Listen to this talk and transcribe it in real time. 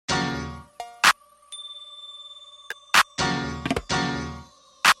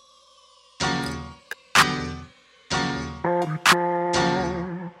Get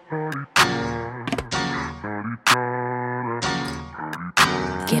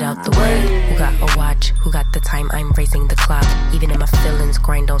out the way. Who got a watch? Who got the time? I'm racing the clock. Even in my feelings,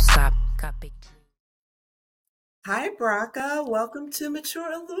 grind don't stop. Got big. Hi, Bracha. Welcome to Mature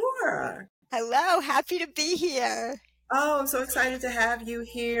Allure. Hello, happy to be here. Oh, I'm so excited to have you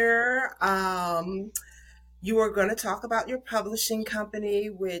here. You are going to talk about your publishing company,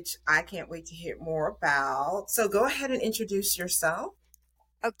 which I can't wait to hear more about. So go ahead and introduce yourself.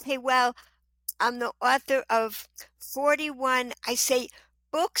 Okay, well, I'm the author of 41,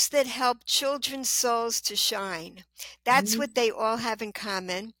 books that help children's souls to shine. That's what they all have in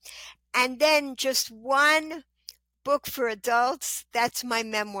common. And then just one book for adults, that's my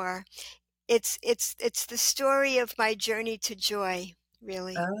memoir. It's the story of my journey to joy,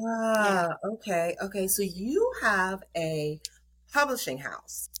 really. Okay. So you have a publishing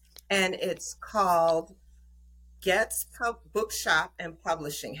house, and it's called Goetz Bookshop and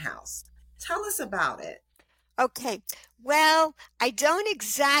Publishing House. Tell us about it. Okay, well, I don't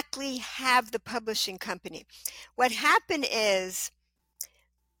exactly have the publishing company. What happened is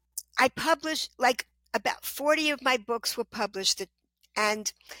I published, like, about 40 of my books were published,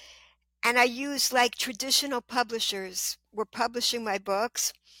 and I used, like, traditional publishers were publishing my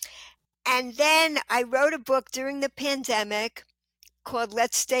books. And then I wrote a book during the pandemic called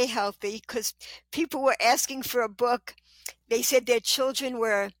Let's Stay Healthy, because people were asking for a book. They said their children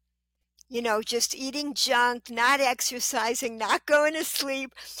were, just eating junk, not exercising, not going to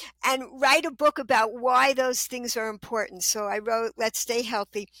sleep, and write a book about why those things are important. So I wrote Let's Stay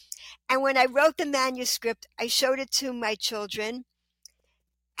Healthy. And when I wrote the manuscript, I showed it to my children,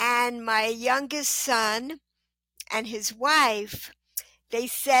 and my youngest son and his wife, they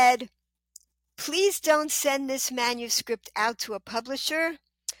said, please don't send this manuscript out to a publisher.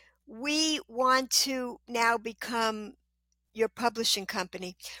 We want to now become your publishing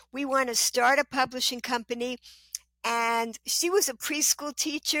company. We want to start a publishing company. And she was a preschool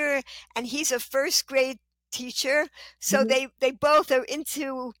teacher and he's a first grade teacher. So they both are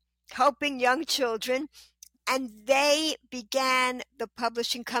into helping young children. And they began the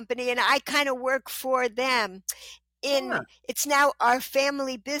publishing company, and I kind of work for them. It's now our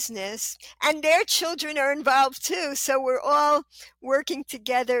family business, and their children are involved too. So we're all working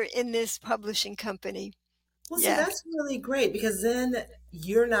together in this publishing company. Well, see, that's really great, because then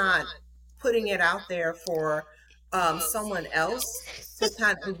you're not putting it out there for someone else to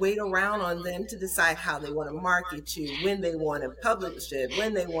kind of wait around on them to decide how they want to market you, when they want to publish it,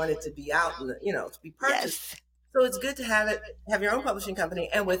 when they want it to be out, and to be purchased. Yes. So it's good to have your own publishing company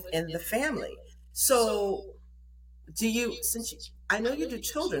and within the family. So I know you do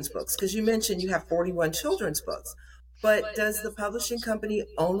children's books, because you mentioned you have 41 children's books, but does the publishing company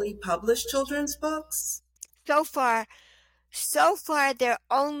only publish children's books? So far they're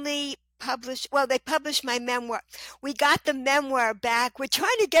only published, they published my memoir. We got the memoir back. We're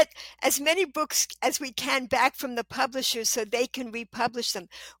trying to get as many books as we can back from the publishers so they can republish them.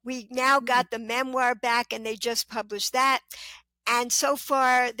 We now got the memoir back, and they just published that. And so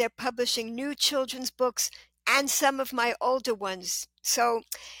far they're publishing new children's books and some of my older ones. So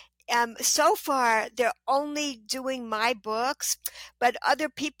far, they're only doing my books, but other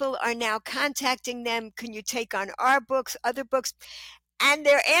people are now contacting them. Can you take on our books, other books? And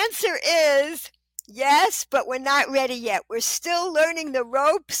their answer is yes, but we're not ready yet. We're still learning the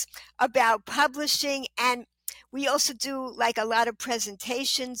ropes about publishing, and we also do like a lot of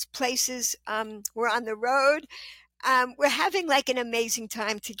presentations, places. We're on the road. We're having like an amazing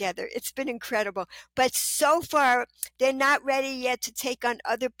time together. It's been incredible. But so far, they're not ready yet to take on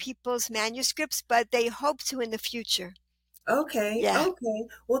other people's manuscripts, but they hope to in the future. Okay.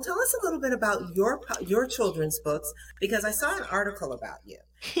 Well, tell us a little bit about your children's books, because I saw an article about you.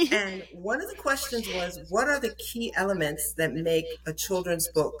 And one of the questions was, what are the key elements that make a children's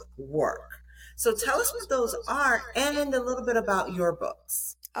book work? So tell us what those are, and a little bit about your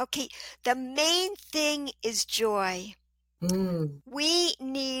books. Okay, the main thing is joy. We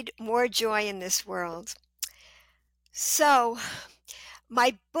need more joy in this world. So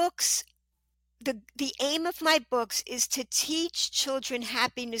my books, the aim of my books is to teach children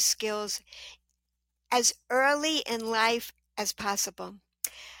happiness skills as early in life as possible.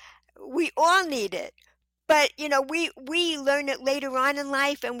 We all need it, but we learn it later on in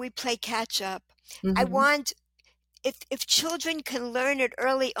life and we play catch up. I want, if children can learn it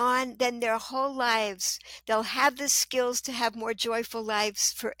early on, then their whole lives, they'll have the skills to have more joyful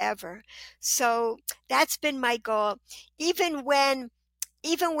lives forever. So that's been my goal. Even when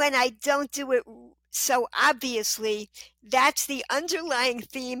I don't do it so obviously, that's the underlying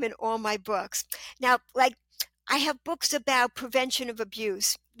theme in all my books. Now, like, I have books about prevention of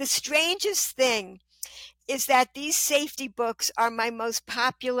abuse. The strangest thing is that these safety books are my most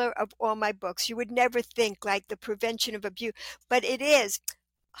popular of all my books. You would never think like the prevention of abuse, but it is.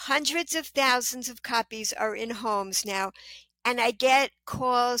 Hundreds of thousands of copies are in homes now. And I get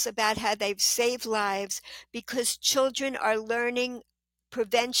calls about how they've saved lives because children are learning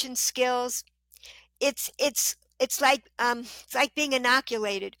prevention skills. It's like being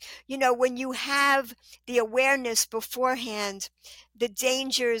inoculated. You know, when you have the awareness beforehand, the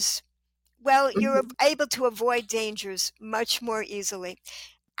dangers, well, you're able to avoid dangers much more easily.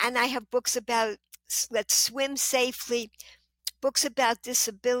 And I have books about let's swim safely, books about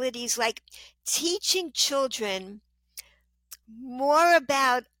disabilities, like teaching children more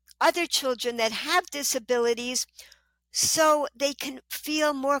about other children that have disabilities so they can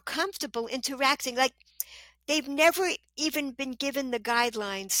feel more comfortable interacting. Like they've never even been given the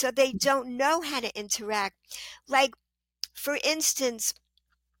guidelines, so they don't know how to interact. Like, for instance,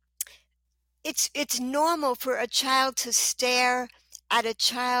 it's normal for a child to stare at a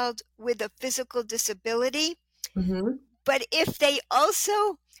child with a physical disability. Mm-hmm. But if they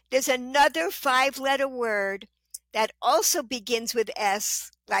also, there's another 5-letter word that also begins with S,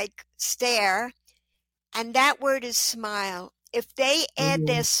 like stare, and that word is smile. If they add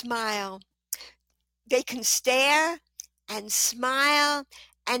their smile, they can stare and smile,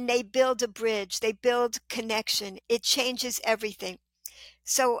 and they build a bridge. They build connection. It changes everything.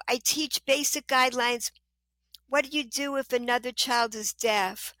 So I teach basic guidelines. What do you do if another child is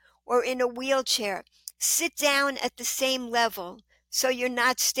deaf or in a wheelchair? Sit down at the same level so you're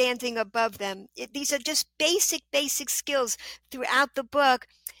not standing above them. These are just basic skills throughout the book.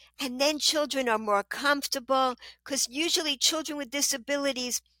 And then children are more comfortable because usually children with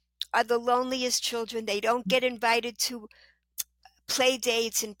disabilities are the loneliest children. They don't get invited to play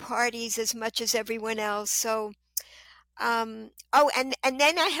dates and parties as much as everyone else. So, and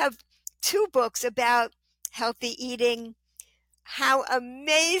then I have 2 books about healthy eating, how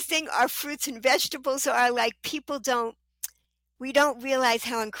amazing our fruits and vegetables are. Like we don't realize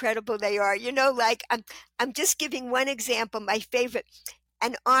how incredible they are. You know, like I'm just giving one example, my favorite,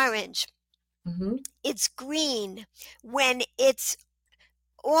 an orange. Mm-hmm. It's green when it's,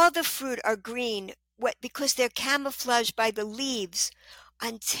 all the fruit are green because they're camouflaged by the leaves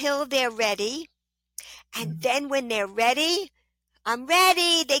until they're ready. And then when they're ready, I'm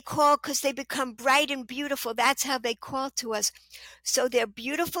ready, they call because they become bright and beautiful. That's how they call to us. So they're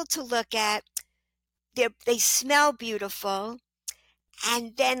beautiful to look at. They smell beautiful.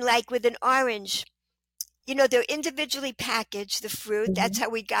 And then like with an orange, you know, they're individually packaged, the fruit. That's how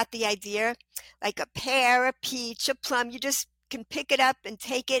we got the idea. Like a pear, a peach, a plum. You just can pick it up and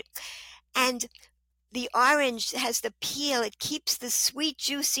take it. And the orange has the peel. It keeps the sweet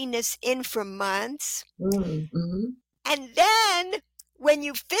juiciness in for months. Mm-hmm. And then when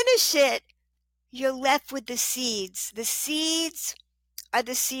you finish it, you're left with the seeds. The seeds are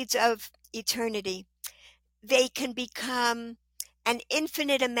the seeds of eternity. They can become an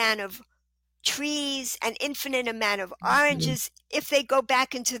infinite amount of trees, an infinite amount of oranges if they go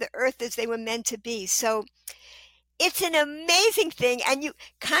back into the earth as they were meant to be. So it's an amazing thing. And you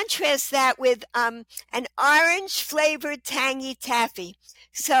contrast that with an orange flavored tangy taffy.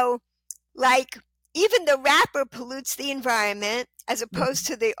 So like even the wrapper pollutes the environment as opposed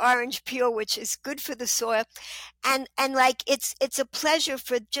to the orange peel, which is good for the soil. And like it's a pleasure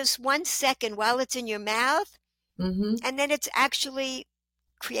for just 1 second while it's in your mouth. And then it's actually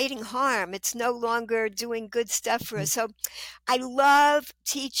creating harm. It's no longer doing good stuff for us. So I love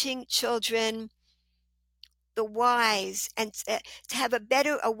teaching children the whys and to have a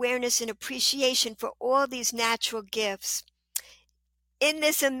better awareness and appreciation for all these natural gifts in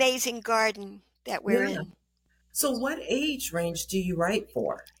this amazing garden that we're in. So what age range do you write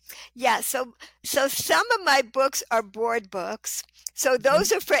for? Yeah, so some of my books are board books. So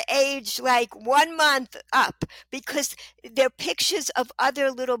those are for age like 1 month up because they're pictures of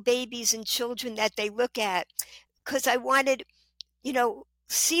other little babies and children that they look at. Because I wanted, you know,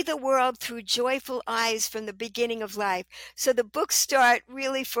 see the world through joyful eyes from the beginning of life. So the books start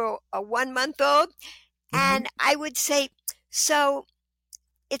really for a 1-month-old. And I would say, so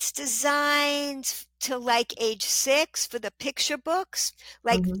it's designed to like age 6 for the picture books,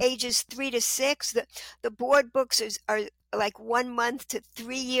 like ages 3 to 6. The board books are like 1 month to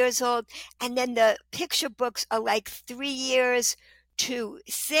 3 years old. And then the picture books are like 3 years to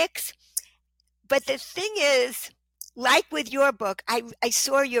 6. But the thing is, like with your book, I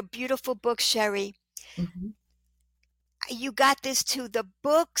saw your beautiful book, Sherry. You got this too. The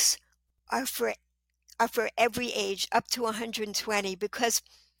books are for every age up to 120 because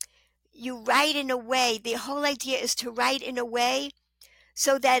you write in a way, the whole idea is to write in a way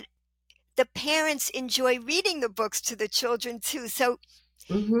so that the parents enjoy reading the books to the children too. So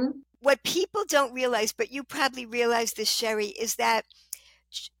what people don't realize, but you probably realize this, Sherry, is that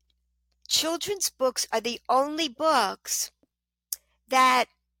children's books are the only books that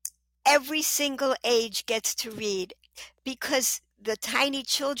every single age gets to read, because the tiny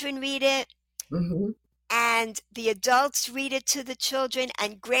children read it, and the adults read it to the children,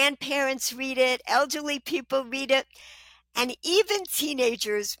 and grandparents read it, elderly people read it, and even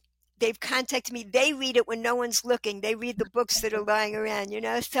teenagers, they've contacted me, they read it when no one's looking. They read the books that are lying around,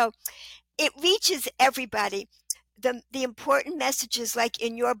 so it reaches everybody. The important messages, like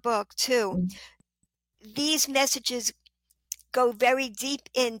in your book too, these messages go very deep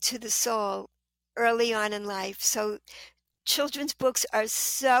into the soul early on in life. So children's books are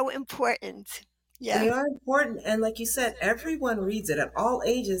so important. Yeah. They are important. And like you said, everyone reads it at all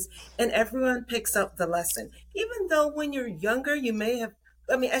ages, and everyone picks up the lesson. Even though when you're younger, you may have,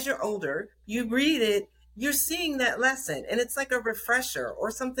 as you're older, you read it, you're seeing that lesson, and it's like a refresher or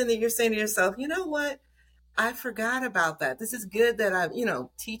something that you're saying to yourself, you know what? I forgot about that. This is good that I'm,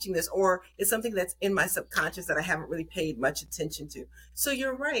 teaching this, or it's something that's in my subconscious that I haven't really paid much attention to. So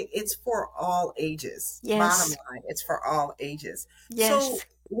you're right. It's for all ages. Yes. Bottom line, it's for all ages. Yes. So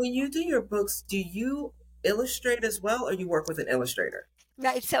when you do your books, do you illustrate as well, or you work with an illustrator?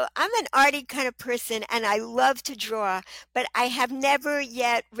 Right. So I'm an arty kind of person, and I love to draw, but I have never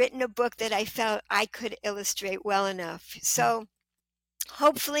yet written a book that I felt I could illustrate well enough. So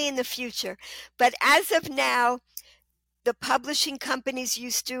hopefully in the future. But as of now, the publishing companies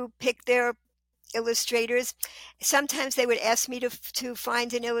used to pick their illustrators. Sometimes they would ask me to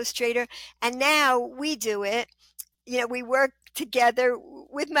find an illustrator, and now we do it. We work together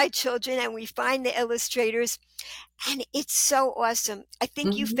with my children, and we find the illustrators, and it's so awesome. I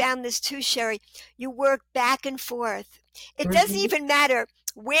think you found this too, Sherry. You work back and forth. It doesn't even matter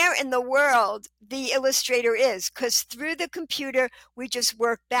where in the world the illustrator is, because through the computer, we just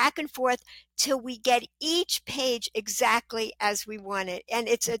work back and forth till we get each page exactly as we want it. And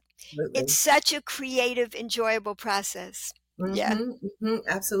it's such a creative, enjoyable process.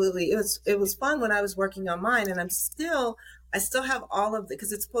 Absolutely. It was fun when I was working on mine, and I still have all of it,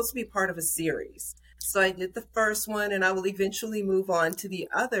 because it's supposed to be part of a series. So I did the first one, and I will eventually move on to the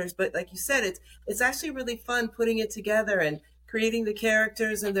others. But like you said, it's actually really fun putting it together and creating the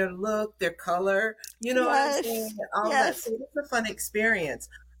characters and their look, their color, what I'm saying, all that. So it's a fun experience.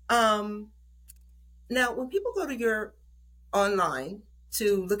 Now, when people go to your online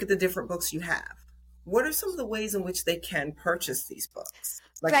to look at the different books you have, what are some of the ways in which they can purchase these books?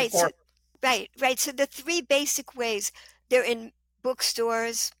 Right. So the three basic ways, they're in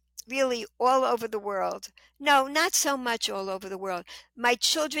bookstores, really all over the world. No, not so much all over the world. My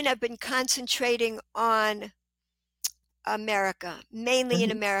children have been concentrating on America, mainly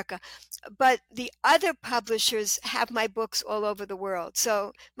in America. But the other publishers have my books all over the world.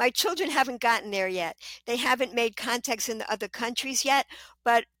 So my children haven't gotten there yet. They haven't made contacts in the other countries yet,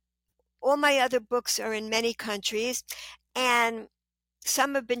 but all my other books are in many countries, and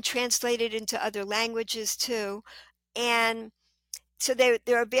some have been translated into other languages too. And so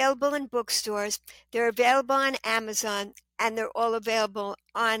they're available in bookstores, they're available on Amazon, and they're all available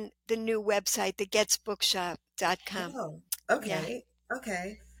on the new website, the GoetzBookshop.com. Oh, okay. Yeah.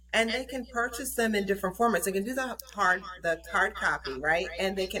 Okay. And they can purchase them in different formats. They can do the hard copy, right?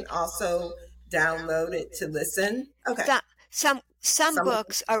 And they can also download it to listen. Okay. Some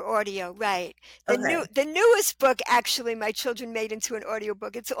books are audio, right? The newest book, actually, my children made into an audio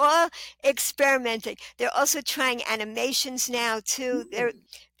book. It's all experimenting. They're also trying animations now too. They're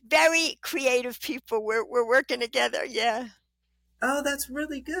very creative people. We're working together. Yeah. Oh, that's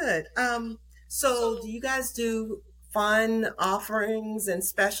really good. So do you guys do fun offerings and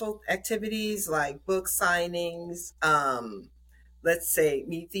special activities like book signings? Let's say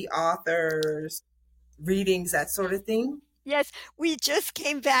meet the authors, readings, that sort of thing? Yes, we just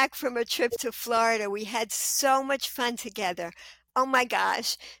came back from a trip to Florida. We had so much fun together. Oh my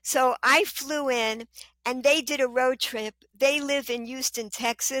gosh. So I flew in, and they did a road trip. They live in Houston,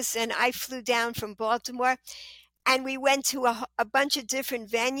 Texas, and I flew down from Baltimore, and we went to a bunch of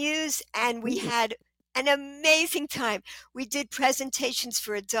different venues, and we had an amazing time. We did presentations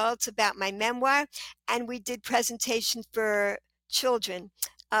for adults about my memoir, and we did presentations for children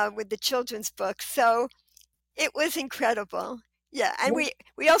with the children's book. So it was incredible. Yeah, and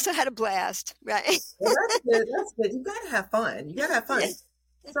we also had a blast, right? Well, that's good. That's good. You gotta have fun. Yes.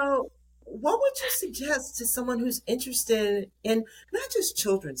 So what would you suggest to someone who's interested in not just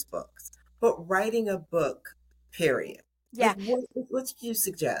children's books, but writing a book, period? Yeah. What do you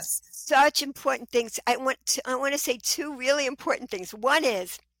suggest? Such important things. I want to say two really important things. One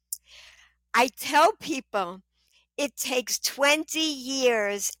is I tell people it takes 20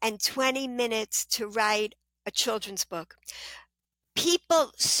 years and 20 minutes to write a children's book.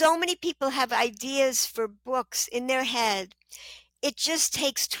 So many people have ideas for books in their head. It just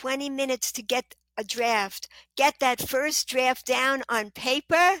takes 20 minutes to get a draft, get that first draft down on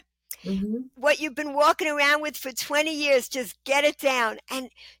paper. Mm-hmm. What you've been walking around with for 20 years, just get it down and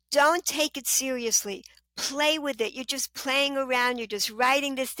don't take it seriously. Play with it. You're just playing around. You're just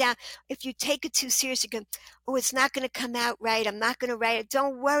writing this down. If you take it too seriously, you go, oh, it's not going to come out right. I'm not going to write it.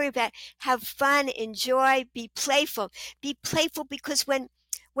 Don't worry about it. Have fun, enjoy, be playful. Be playful because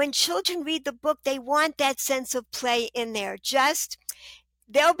when children read the book, they want that sense of play in there.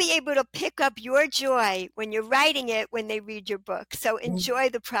 They'll be able to pick up your joy when you're writing it when they read your book. So enjoy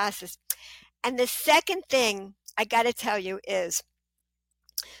the process. And the second thing I got to tell you is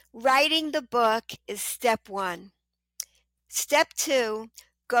writing the book is step one. Step two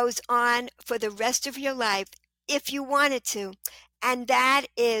goes on for the rest of your life if you wanted to. And that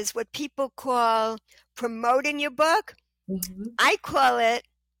is what people call promoting your book. Mm-hmm. I call it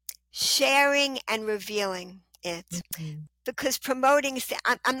sharing and revealing it. Mm-hmm. Because promoting,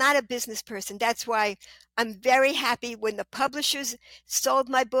 I'm not a business person. That's why I'm very happy when the publishers sold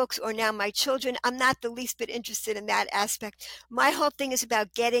my books or now my children. I'm not the least bit interested in that aspect. My whole thing is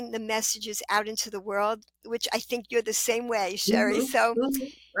about getting the messages out into the world, which I think you're the same way, Sherry. Mm-hmm. So Mm-hmm.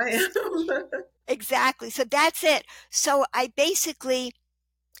 I am. exactly. So that's it. So I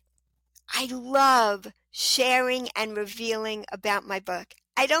love sharing and revealing about my book.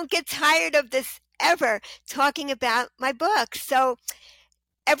 I don't get tired of this ever talking about my book. So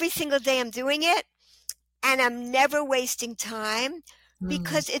every single day I'm doing it and I'm never wasting time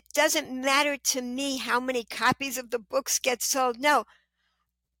because it doesn't matter to me how many copies of the books get sold. No,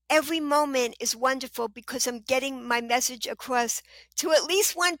 every moment is wonderful because I'm getting my message across to at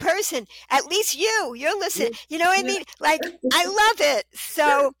least one person, at least you're listening. You know what I mean? Like, I love it.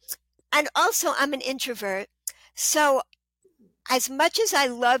 So, and also I'm an introvert. So as much as I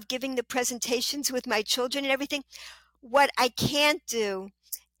love giving the presentations with my children and everything, what I can't do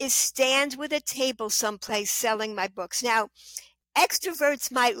is stand with a table someplace selling my books. Now,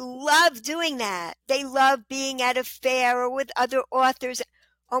 extroverts might love doing that. They love being at a fair or with other authors.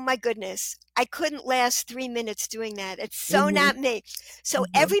 Oh my goodness. I couldn't last 3 minutes doing that. It's so not me. So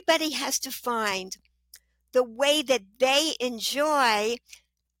everybody has to find the way that they enjoy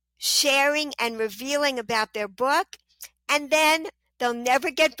sharing and revealing about their book, and then they'll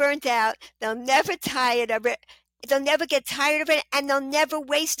never get burnt out. They'll never tired of it. They'll never get tired of it, and they'll never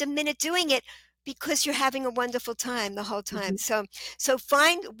waste a minute doing it because you're having a wonderful time the whole time. So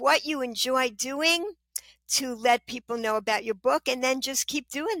find what you enjoy doing to let people know about your book, and then just keep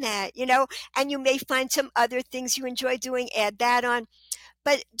doing that, and you may find some other things you enjoy doing, add that on.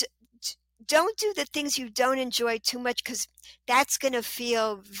 But don't do the things you don't enjoy too much because that's going to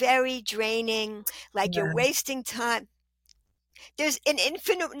feel very draining, like you're wasting time. There's an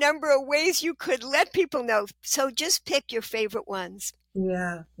infinite number of ways you could let people know. So just pick your favorite ones.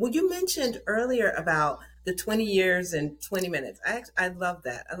 Yeah. Well, you mentioned earlier about the 20 years and 20 minutes. I love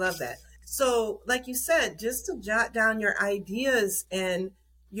that. I love that. So, like you said, just to jot down your ideas and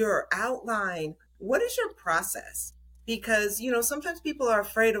your outline, what is your process? Because, sometimes people are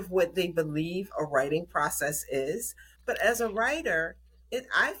afraid of what they believe a writing process is. But as a writer,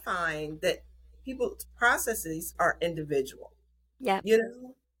 I find that people's processes are individual. Yeah.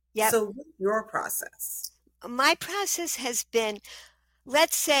 Yep. So what's your process? My process has been,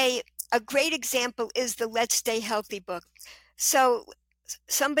 let's say, a great example is the Let's Stay Healthy book. So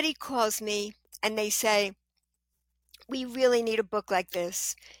somebody calls me and they say, we really need a book like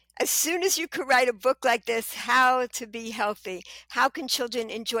this. As soon as you could write a book like this, how to be healthy, how can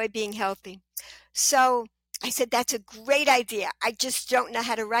children enjoy being healthy? So I said, that's a great idea. I just don't know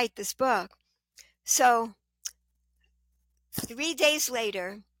how to write this book. So 3 days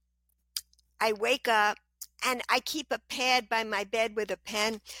later, I wake up and I keep a pad by my bed with a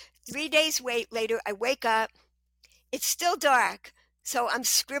pen. 3 days later, I wake up. It's still dark. So I'm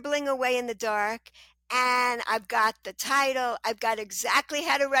scribbling away in the dark. And I've got the title. I've got exactly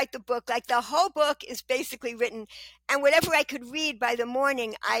how to write the book. Like the whole book is basically written. And whatever I could read by the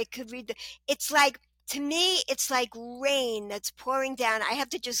morning, I could read. It's like, to me, it's like rain that's pouring down. I have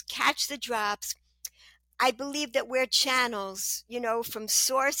to just catch the drops. I believe that we're channels, from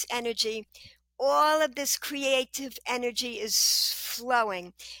source energy. All of this creative energy is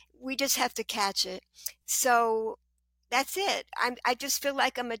flowing. We just have to catch it. So that's it. I just feel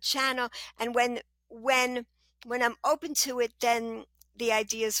like I'm a channel. And when when I'm open to it, then the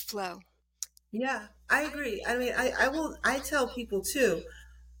ideas flow. Yeah, I agree. I mean, I tell people too,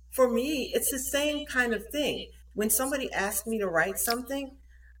 for me, it's the same kind of thing. When somebody asks me to write something,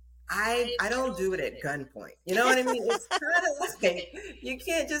 I don't do it at gunpoint. You know what I mean? It's kind of like you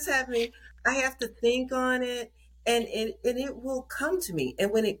can't just have me. I have to think on it, and it will come to me.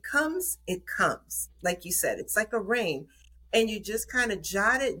 And when it comes, it comes. Like you said, it's like a rain, and you just kind of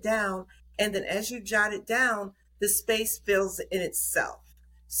jot it down. And then as you jot it down, the space fills in itself.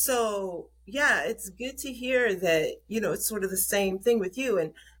 So yeah, it's good to hear that, it's sort of the same thing with you.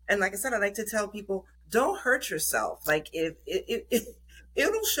 And like I said, I like to tell people, don't hurt yourself. Like if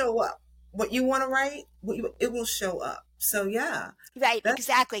it'll show up. What you want to write, it will show up. So yeah, Right, that's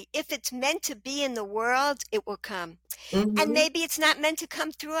exactly. If it's meant to be in the world, it will come. And hmm maybe it's not meant to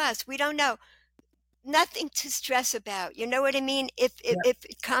come through us. We don't know. Nothing to stress about. You know what I mean? yeah. If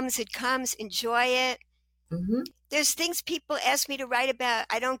it comes, it comes. Enjoy it. hmm There's things people ask me to write about.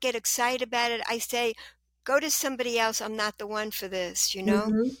 I don't get excited about it. I say, go to somebody else. I'm not the one for this, you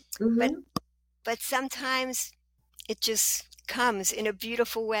know? hmm But hmm but sometimes it just comes in a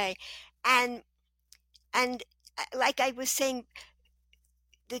beautiful way. And and like I was saying,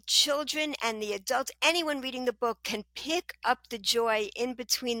 the children and the adults, anyone reading the book can pick up the joy in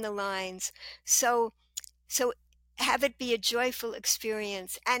between the lines. So have it be a joyful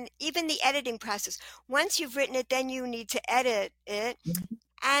experience. And even the editing process. Once you've written it, then you need to edit it.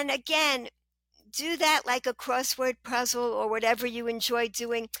 And again, do that like a crossword puzzle or whatever you enjoy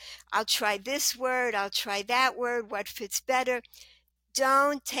doing. I'll try this word, I'll try that word, what fits better.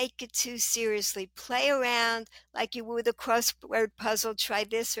 Don't take it too seriously. Play around like you would with a crossword puzzle. Try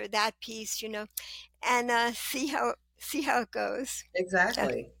this or that piece, and see how it goes. So,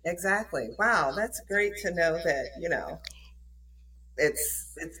 Exactly. Wow, that's great to know that,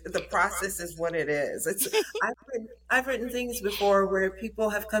 it's the process is what it is. I've written things before where people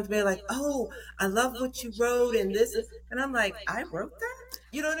have come to me like, "Oh, I love what you wrote and this," and I'm like, "I wrote that?"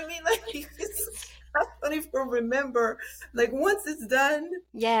 You know what I mean? Like I don't even remember. Like once it's done,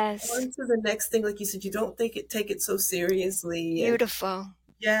 yes, on to the next thing. Like you said, you don't take it so seriously, and beautiful.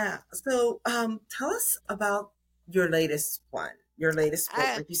 yeah. So, tell us about your latest one, your latest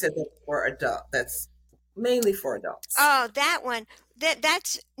book. Uh, Like you said, that's for adult. That's mainly for adults. oh, that one.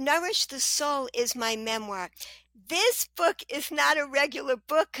 That's Nourish the Soul is my memoir. This book is not a regular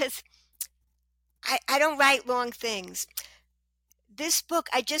book because I don't write long things. This book,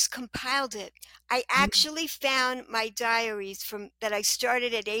 I just compiled it. I actually found my diaries from that I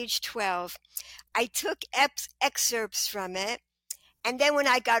started at age 12. I took excerpts from it. And then when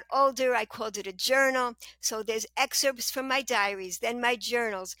I got older, I called it a journal. So there's excerpts from my diaries, then my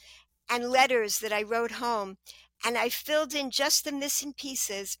journals, and letters that I wrote home. And I filled in just the missing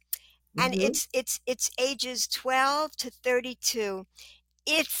pieces. And Mm-hmm. it's ages 12 to 32.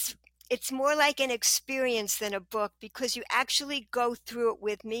 It's it's more like an experience than a book because you actually go through it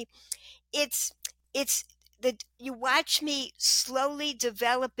with me. It's it's you watch me slowly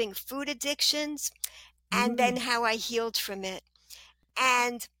developing food addictions and then Mm-hmm. how I healed from it.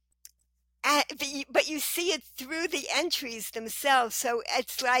 And but you see it through the entries themselves. So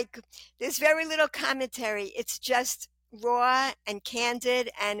it's like there's very little commentary. It's just raw and candid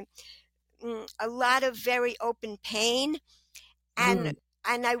and a lot of very open pain. And Mm-hmm.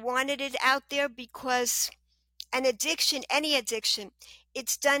 and I wanted it out there because an addiction, any addiction,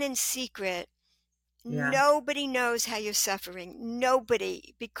 it's done in secret. Yeah. Nobody knows how you're suffering.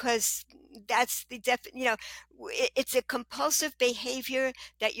 Nobody, because that's it's a compulsive behavior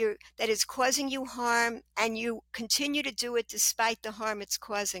that is causing you harm, and you continue to do it despite the harm it's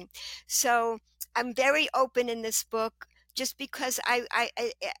causing. So I'm very open in this book, just because I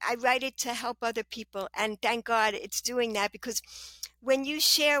write it to help other people, and thank God it's doing that, because when you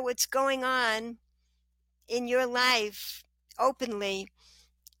share what's going on in your life openly,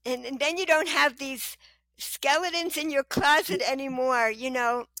 and then you don't have these skeletons in your closet anymore,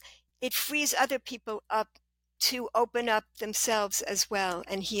 it frees other people up to open up themselves as well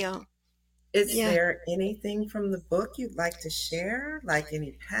and heal. Is Yeah. there anything from the book you'd like to share? Like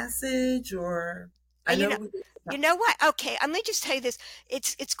any passage or I And know we you know what? Okay, let me just tell you this.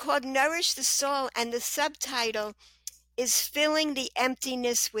 It's called Nourish the Soul, and the subtitle is Filling the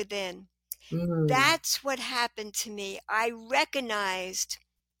Emptiness Within. mm, That's what happened to me. I recognized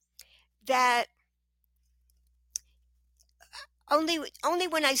that only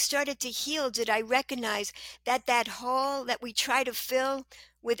when I started to heal did I recognize that hole that we try to fill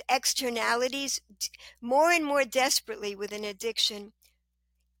with externalities more and more desperately with an addiction,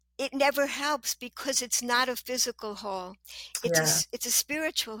 it never helps, because it's not a physical hole. It's yeah. a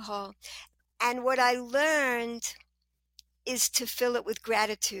spiritual hole. And what I learned is to fill it with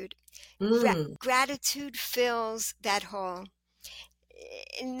gratitude. Gratitude fills that hole.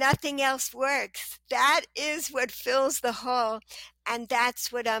 Nothing else works. That is what fills the hole. And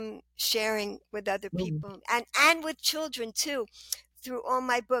that's what I'm sharing with other people and with children too, through all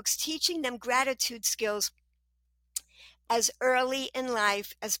my books, teaching them gratitude skills as early in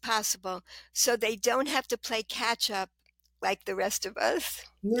life as possible so they don't have to play catch up like the rest of us.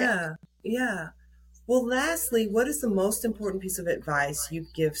 Yeah. Well, lastly, what is the most important piece of advice you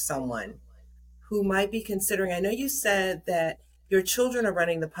give someone who might be considering? I know you said that your children are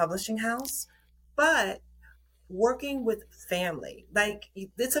running the publishing house, but working with family, like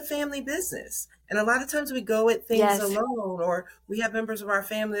it's a family business. And a lot of times we go at things alone, or we have members of our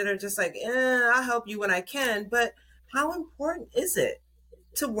family that are just like, I'll help you when I can. But how important is it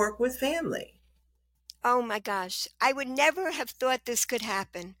to work with family? Oh my gosh, I would never have thought this could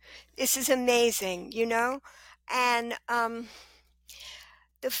happen. This is amazing, you know? And the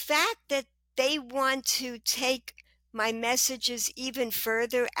fact that they want to take my messages even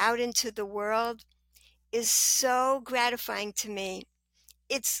further out into the world is so gratifying to me.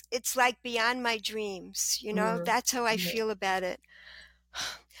 It's like beyond my dreams, you know? That's how I feel about it.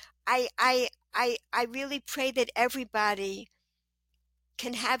 I really pray that everybody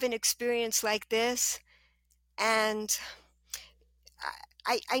can have an experience like this. And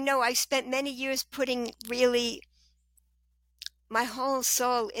I know I spent many years putting really my whole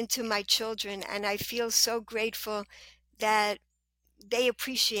soul into my children, and I feel so grateful that they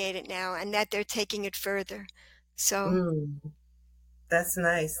appreciate it now and that they're taking it further. So That's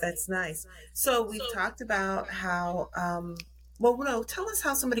nice. That's nice. So we've talked about how, well, no, tell us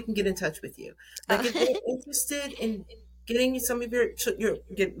how somebody can get in touch with you. Like if they're interested in getting some of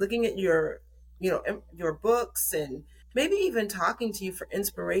looking at your, your books and maybe even talking to you for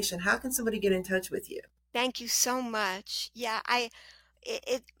inspiration, how can somebody get in touch with you? Thank you so much. Yeah, my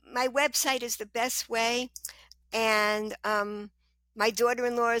website is the best way. And my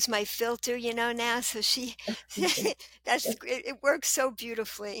daughter-in-law is my filter, you know, now, so it works so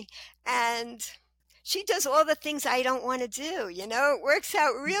beautifully. And she does all the things I don't want to do, you know. It works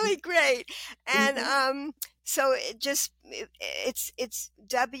out really great. And so it's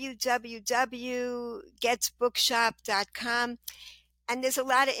www.getzbookshop.com, and there's a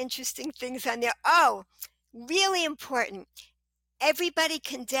lot of interesting things on there. Oh, really important. Everybody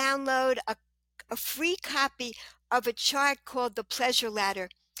can download a free copy of a chart called the Pleasure Ladder.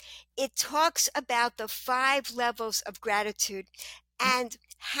 It talks about the 5 levels of gratitude and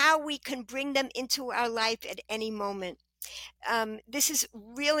how we can bring them into our life at any moment. This is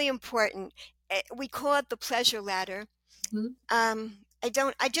really important. We call it the Pleasure Ladder. This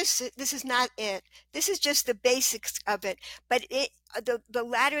is not it. This is just the basics of it. But the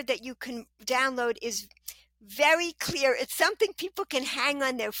ladder that you can download is very clear. It's something people can hang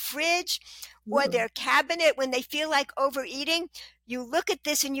on their fridge or their cabinet when they feel like overeating. You look at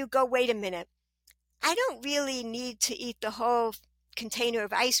this and you go, wait a minute. I don't really need to eat the whole container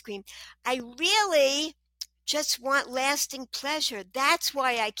of ice cream. I really just want lasting pleasure. That's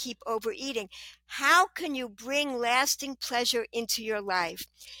why I keep overeating. How can you bring lasting pleasure into your life?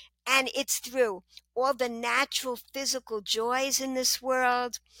 And it's through all the natural physical joys in this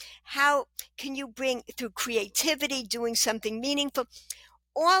world. How can you bring through creativity, doing something meaningful?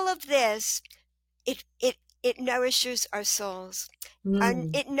 All of this, it nourishes our souls.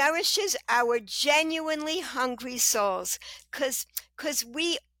 It nourishes our genuinely hungry souls, because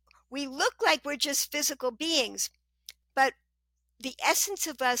we look like we're just physical beings, but the essence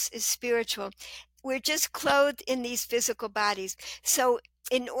of us is spiritual. We're just clothed in these physical bodies. So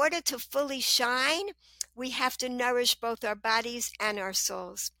in order to fully shine, we have to nourish both our bodies and our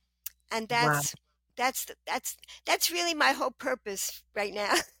souls. And that's really my whole purpose right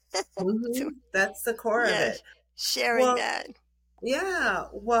now. That's the core of it. Sharing that. Yeah.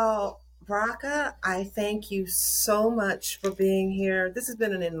 Well, Bracha, I thank you so much for being here. This has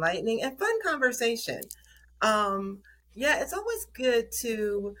been an enlightening and fun conversation. It's always good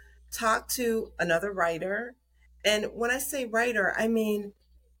to talk to another writer. And when I say writer, I mean,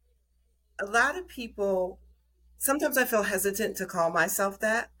 a lot of people, sometimes I feel hesitant to call myself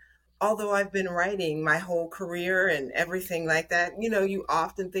that. Although I've been writing my whole career and everything like that, you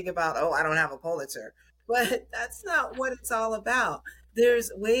often think about, oh, I don't have a Pulitzer, but that's not what it's all about.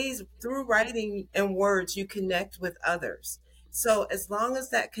 There's ways through writing and words you connect with others. So as long as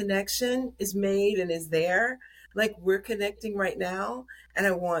that connection is made and is there, like we're connecting right now, and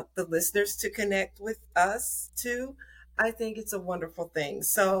I want the listeners to connect with us too, I think it's a wonderful thing.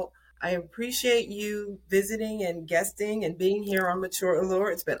 So I appreciate you visiting and guesting and being here on Mature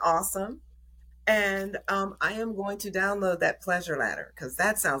Allure. It's been awesome. And I am going to download that pleasure ladder because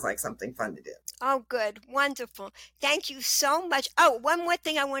that sounds like something fun to do. Oh, good. Wonderful. Thank you so much. Oh, one more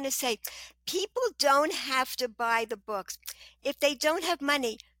thing I want to say. People don't have to buy the books. If they don't have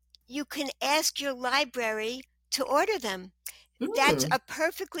money, you can ask your library to order them. That's a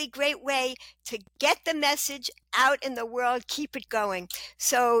perfectly great way to get the message out in the world, keep it going.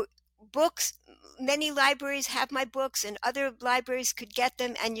 So books, many libraries have my books and other libraries could get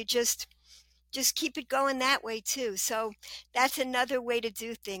them, and you just keep it going that way too. So that's another way to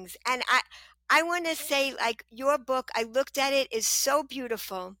do things. And I want to say, like, your book, I looked at it, is so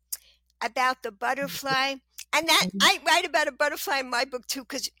beautiful about the butterfly. And that I write about a butterfly in my book too,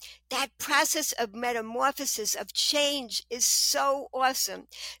 because that process of metamorphosis, of change, is so awesome.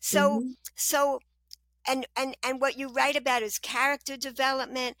 So and what you write about is character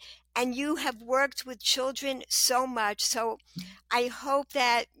development, and you have worked with children so much. So I hope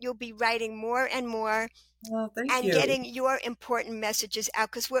that you'll be writing more and more, thank you. getting your important messages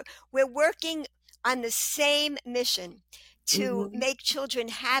out, because we're working on the same mission to make children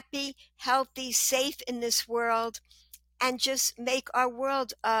happy, healthy, safe in this world, and just make our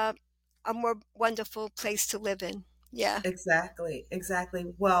world a more wonderful place to live in. Yeah. Exactly.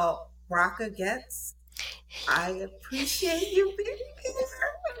 Well, Bracha Goetz, I appreciate you being here.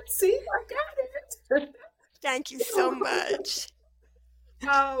 See, I got it. Thank you so much.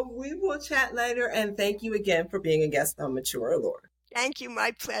 We will chat later, and thank you again for being a guest on Mature Allure. Thank you.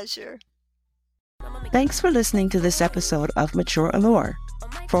 My pleasure. Thanks for listening to this episode of Mature Allure.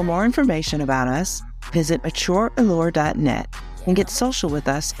 For more information about us, visit matureallure.net and get social with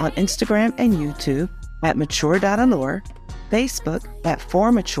us on Instagram and YouTube at mature.allure, Facebook at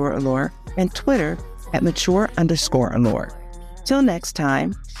 @formatureallure, and Twitter at mature_allure. Till next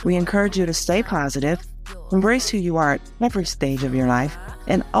time, we encourage you to stay positive, embrace who you are at every stage of your life,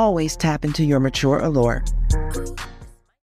 and always tap into your mature allure.